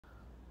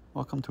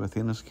Welcome to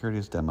Athena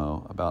Security's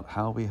demo about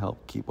how we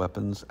help keep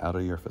weapons out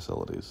of your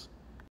facilities.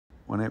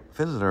 When a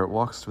visitor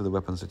walks through the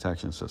weapons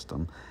detection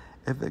system,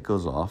 if it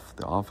goes off,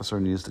 the officer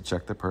needs to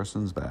check the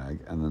person's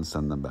bag and then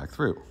send them back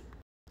through.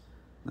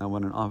 Now,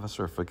 when an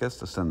officer forgets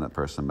to send that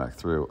person back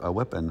through, a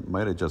weapon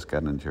might have just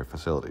gotten into your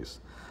facilities.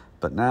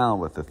 But now,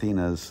 with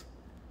Athena's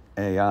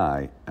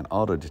AI and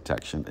auto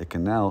detection, it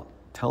can now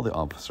tell the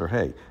officer,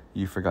 hey,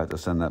 you forgot to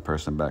send that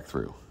person back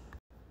through,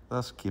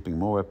 thus keeping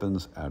more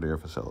weapons out of your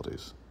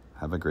facilities.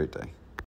 Have a great day.